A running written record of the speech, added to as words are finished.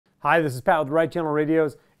Hi, this is Pat with Right Channel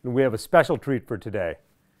Radios, and we have a special treat for today.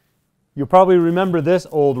 You'll probably remember this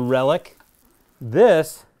old relic.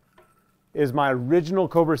 This is my original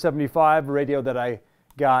Cobra 75 radio that I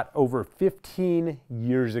got over 15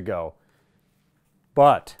 years ago.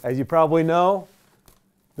 But, as you probably know,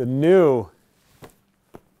 the new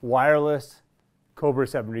wireless Cobra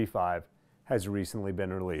 75 has recently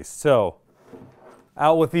been released. So,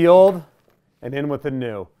 out with the old and in with the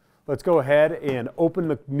new. Let's go ahead and open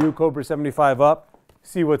the new Cobra 75 up,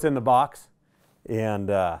 see what's in the box, and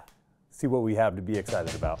see what we have to be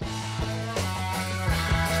excited about.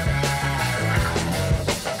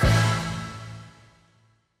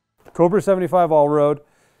 Cobra 75 all-road.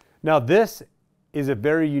 Now this is a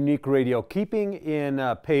very unique radio. Keeping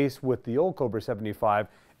in pace with the old Cobra 75,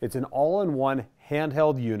 it's an all-in-one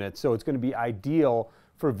handheld unit, so it's going to be ideal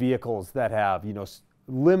for vehicles that have,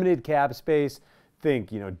 limited cab space.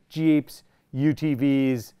 Think, Jeeps,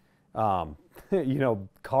 UTVs,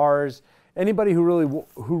 cars. Anybody who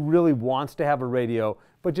really wants to have a radio,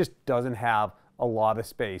 but just doesn't have a lot of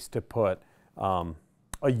space to put a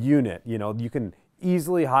unit. You can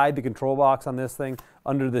easily hide the control box on this thing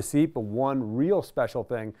under the seat. But one real special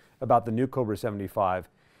thing about the new Cobra 75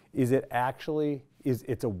 is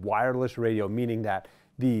it's a wireless radio, meaning that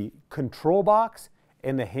the control box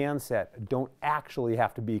and the handset don't actually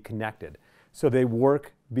have to be connected. So they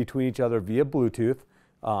work between each other via Bluetooth.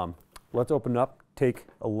 Let's open up, take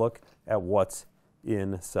a look at what's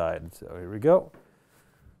inside. So here we go.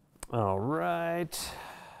 All right.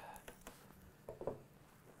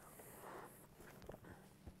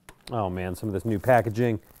 Oh man, some of this new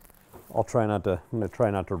packaging. I'm gonna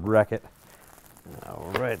try not to wreck it.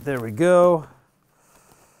 All right, there we go.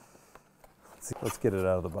 Let's get it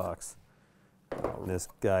out of the box. Open this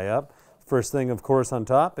guy up. First thing, of course, on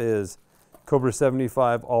top is Cobra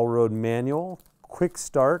 75 all-road manual, quick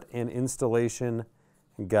start and installation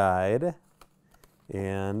guide.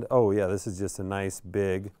 And oh yeah, this is just a nice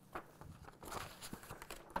big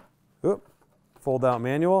fold-out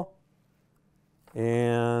manual.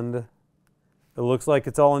 And it looks like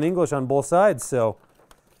it's all in English on both sides, so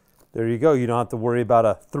there you go. You don't have to worry about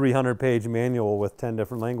a 300-page manual with 10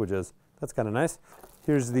 different languages. That's kind of nice.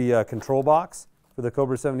 Here's the control box for the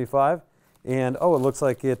Cobra 75. And oh, it looks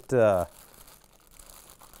like it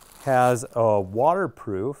has a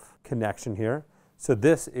waterproof connection here. So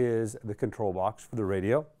this is the control box for the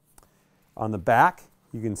radio. On the back,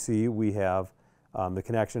 you can see we have the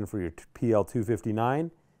connection for your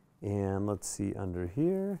PL259. And let's see under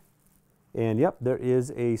here. And yep, there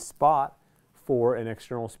is a spot for an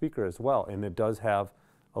external speaker as well. And it does have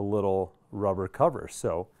a little rubber cover.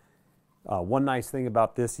 So one nice thing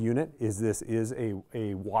about this unit is this is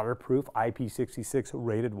a waterproof, IP66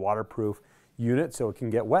 rated waterproof unit, so it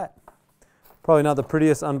can get wet. Probably not the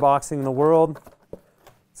prettiest unboxing in the world.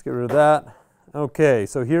 Let's get rid of that. Okay,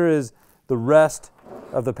 so here is the rest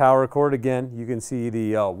of the power cord. Again, you can see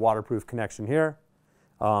the waterproof connection here.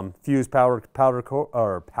 Fuse power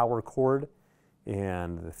cord,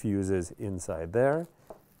 and the fuse is inside there.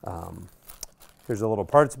 Here's a little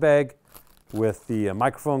parts bag with the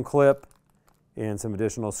microphone clip and some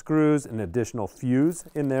additional screws and additional fuse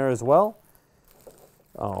in there as well.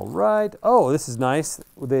 All right. Oh, this is nice.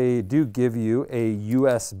 They do give you a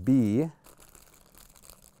USB,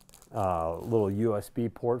 little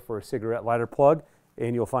USB port for a cigarette lighter plug,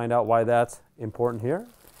 and you'll find out why that's important here.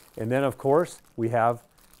 And then, of course, we have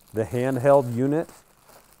the handheld unit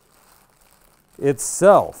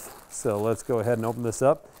itself. So let's go ahead and open this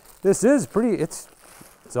up. This is pretty. It's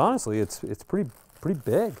honestly pretty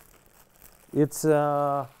big. It's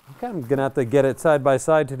I'm kind of gonna have to get it side by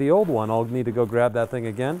side to the old one. I'll need to go grab that thing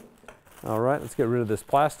again. All right, let's get rid of this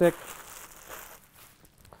plastic.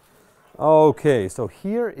 Okay, so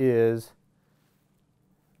here is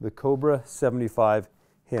the Cobra 75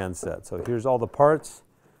 handset. So here's all the parts.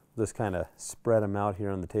 Just kind of spread them out here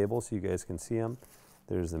on the table so you guys can see them.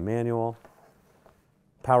 There's the manual,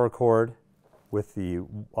 power cord with the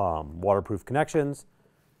waterproof connections,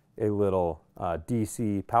 a little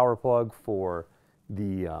DC power plug for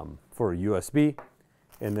the for USB,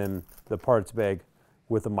 and then the parts bag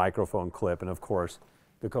with a microphone clip. And of course,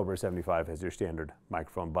 the Cobra 75 has your standard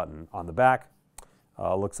microphone button on the back.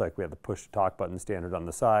 Looks like we have the push to talk button standard on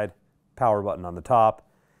the side, power button on the top,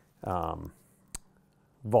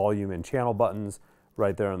 volume and channel buttons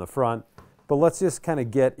right there on the front. But let's just kind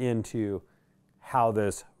of get into how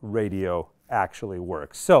this radio actually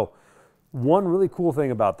works. So one really cool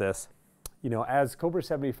thing about this, as Cobra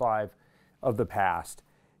 75 of the past,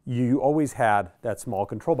 you always had that small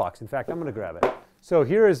control box. In fact, I'm going to grab it. So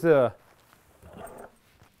here is the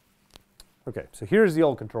Okay, so here's the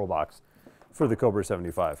old control box for the Cobra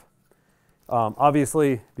 75.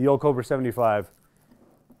 Obviously, the old Cobra 75,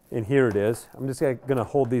 and here it is. I'm just going to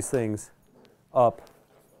hold these things up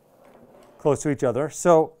close to each other.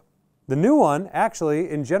 So the new one, actually,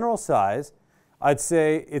 in general size, I'd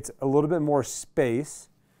say it's a little bit more space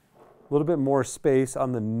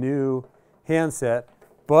on the new handset,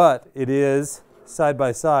 but it is side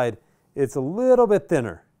by side. It's a little bit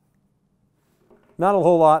thinner. Not a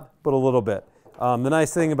whole lot, but a little bit. The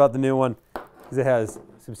nice thing about the new one is it has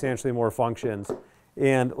substantially more functions.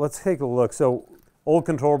 And let's take a look. So old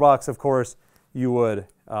control box, of course, you would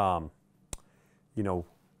power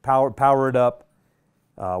it up,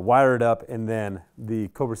 wire it up, and then the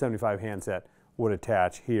Cobra 75 handset would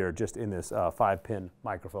attach here just in this 5-pin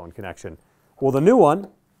microphone connection. Well, the new one,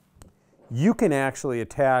 you can actually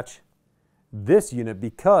attach this unit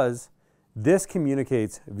because this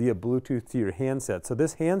communicates via Bluetooth to your handset. So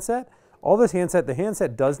this handset, the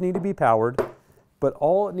handset does need to be powered, but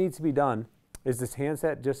all it needs to be done is this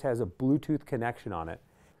handset just has a Bluetooth connection on it.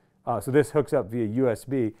 So this hooks up via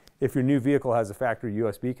USB. If your new vehicle has a factory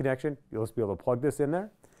USB connection, you'll just be able to plug this in there,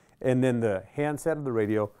 and then the handset of the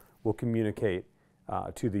radio will communicate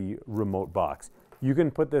to the remote box. You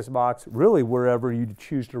can put this box really wherever you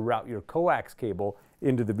choose to route your coax cable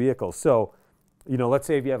into the vehicle. So, let's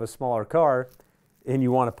say if you have a smaller car and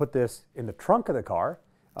you want to put this in the trunk of the car,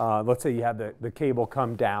 let's say you have the cable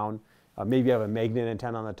come down, maybe you have a magnet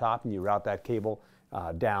antenna on the top and you route that cable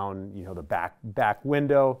down, the back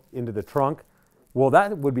window into the trunk. Well,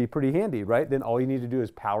 that would be pretty handy, right? Then all you need to do is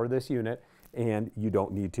power this unit and you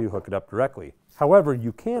don't need to hook it up directly. However,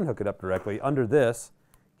 you can hook it up directly. Under this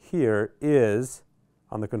here is,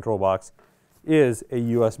 on the control box, is a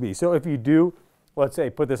USB. So if you do, let's say,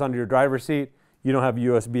 put this under your driver's seat, you don't have a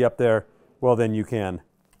USB up there, well then you can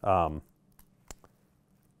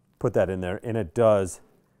put that in there, and it does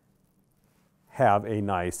have a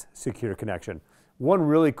nice secure connection. One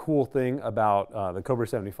really cool thing about the Cobra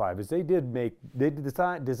 75 is they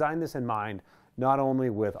design this in mind not only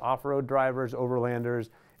with off-road drivers, overlanders,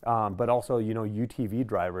 but also UTV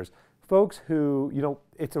drivers, folks who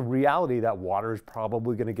it's a reality that water is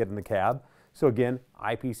probably going to get in the cab. So again,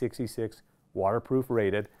 IP66 waterproof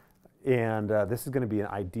rated, and this is going to be an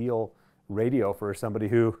ideal radio for somebody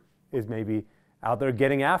who is maybe out there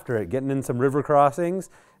getting after it, getting in some river crossings,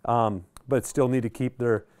 but still need to keep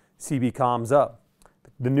their CB comms up.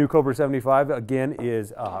 The new Cobra 75 again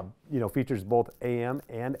is features both AM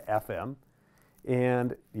and FM,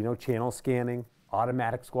 and channel scanning,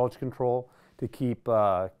 automatic squelch control to keep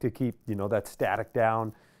that static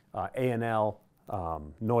down, A&L,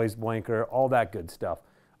 noise blanker, all that good stuff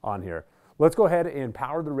on here. Let's go ahead and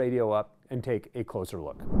power the radio up and take a closer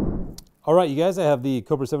look. All right, you guys, I have the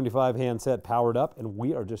Cobra 75 handset powered up, and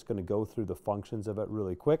we are just going to go through the functions of it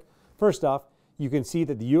really quick. First off, you can see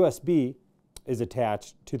that the USB is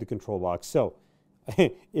attached to the control box. So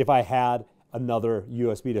if I had another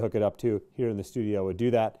USB to hook it up to here in the studio, I would do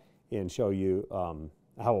that and show you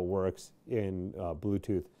how it works in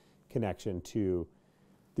Bluetooth connection to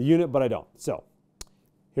the unit, but I don't. So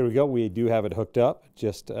here we go. We do have it hooked up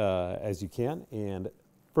just as you can. And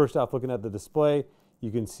first off, looking at the display,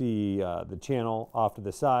 you can see the channel off to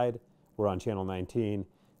the side. We're on channel 19.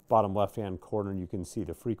 Bottom left-hand corner, you can see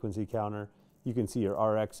the frequency counter. You can see your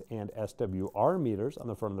RX and SWR meters on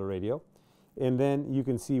the front of the radio. And then you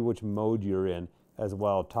can see which mode you're in as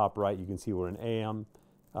well. Top right, you can see we're in AM.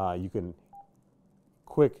 You can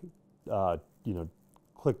click the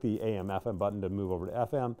AM/FM button to move over to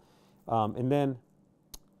FM. And then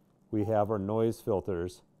we have our noise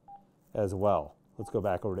filters as well. Let's go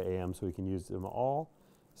back over to AM so we can use them all.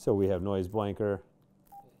 So we have noise blanker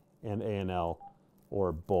and A&L,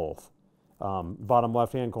 or both. Bottom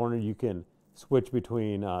left-hand corner, you can switch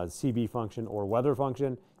between CB function or weather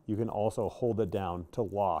function. You can also hold it down to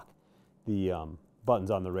lock the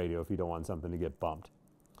buttons on the radio if you don't want something to get bumped.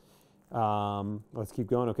 Let's keep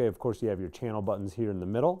going. Okay, of course you have your channel buttons here in the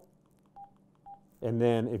middle. And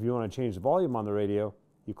then if you want to change the volume on the radio,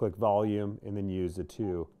 you click volume and then use the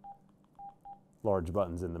two large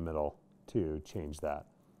buttons in the middle to change that.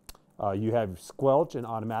 You have squelch and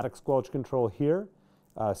automatic squelch control here.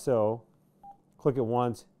 So click it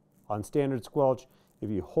once on standard squelch. If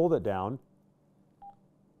you hold it down,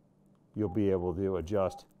 you'll be able to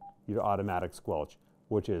adjust your automatic squelch,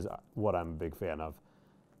 which is what I'm a big fan of.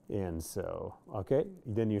 And so, okay,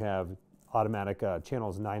 then you have automatic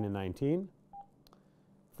channels 9 and 19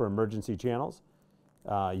 for emergency channels.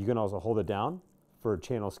 You can also hold it down for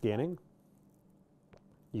channel scanning.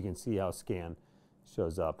 You can see how scan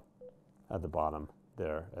shows up at the bottom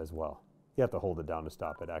there as well. You have to hold it down to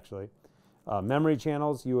stop it, actually. memory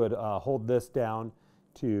channels, you would hold this down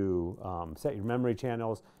to set your memory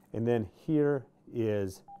channels, and then here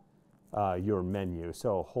is your menu.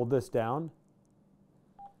 So hold this down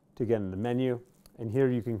to get in the menu, and here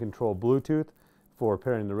you can control Bluetooth for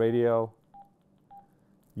pairing the radio,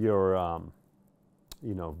 your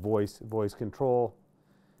voice control,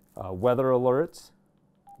 weather alerts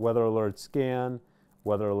scan,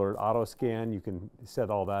 weather alert auto scan. You can set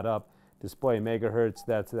all that up. Display megahertz,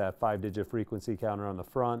 that's that 5-digit frequency counter on the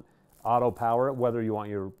front. Auto power, whether you want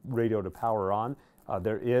your radio to power on.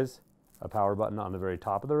 There is a power button on the very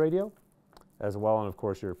top of the radio as well, and of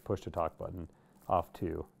course your push to talk button off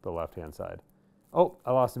to the left hand side. Oh,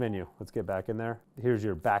 I lost the menu. Let's get back in there. Here's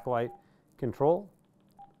your backlight control.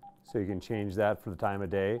 So you can change that for the time of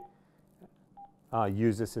day.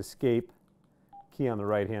 Use this escape key on the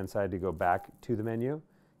right hand side to go back to the menu.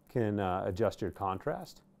 Can adjust your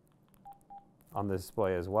contrast on the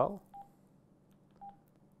display as well.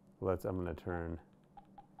 I'm going to turn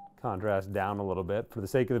contrast down a little bit. For the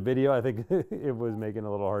sake of the video, I think it was making it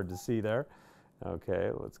a little hard to see there. Okay,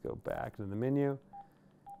 let's go back to the menu.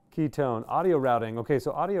 Ketone, audio routing. Okay,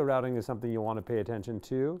 so audio routing is something you want to pay attention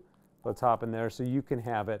to. Let's hop in there. So you can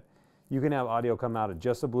have it, you can have audio come out of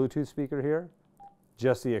just a Bluetooth speaker here,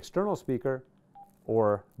 just the external speaker,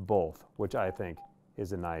 or both, which I think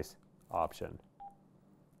is a nice option.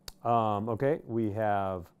 Okay, we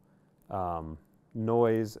have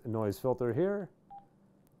noise filter here,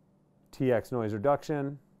 TX noise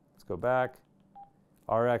reduction. Let's go back.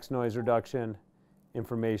 RX noise reduction,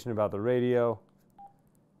 information about the radio,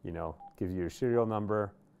 gives you your serial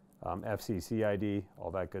number, FCC ID,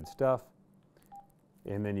 all that good stuff.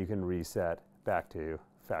 And then you can reset back to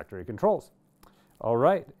factory controls. All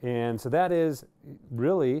right, and so that is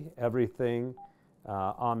really everything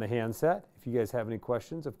on the handset. If you guys have any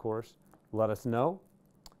questions, of course, let us know,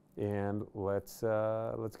 and let's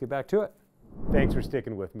get back to it. Thanks for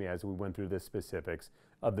sticking with me as we went through the specifics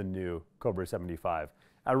of the new Cobra 75.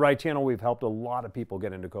 At Right Channel, we've helped a lot of people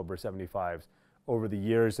get into Cobra 75s over the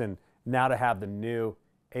years, and now to have the new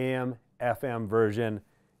AM, FM version,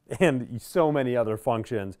 and so many other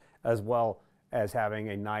functions, as well as having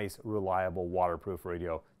a nice, reliable, waterproof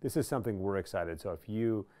radio. This is something we're excited. So if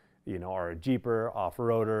you are a Jeeper,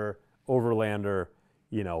 off-roader, overlander,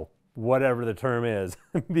 whatever the term is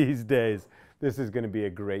these days, this is going to be a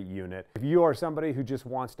great unit. If you are somebody who just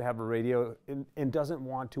wants to have a radio and doesn't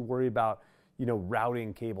want to worry about,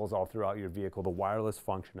 routing cables all throughout your vehicle, the wireless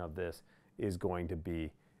function of this is going to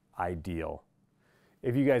be ideal.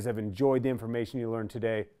 If you guys have enjoyed the information you learned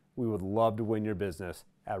today, we would love to win your business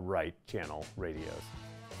at Right Channel Radios.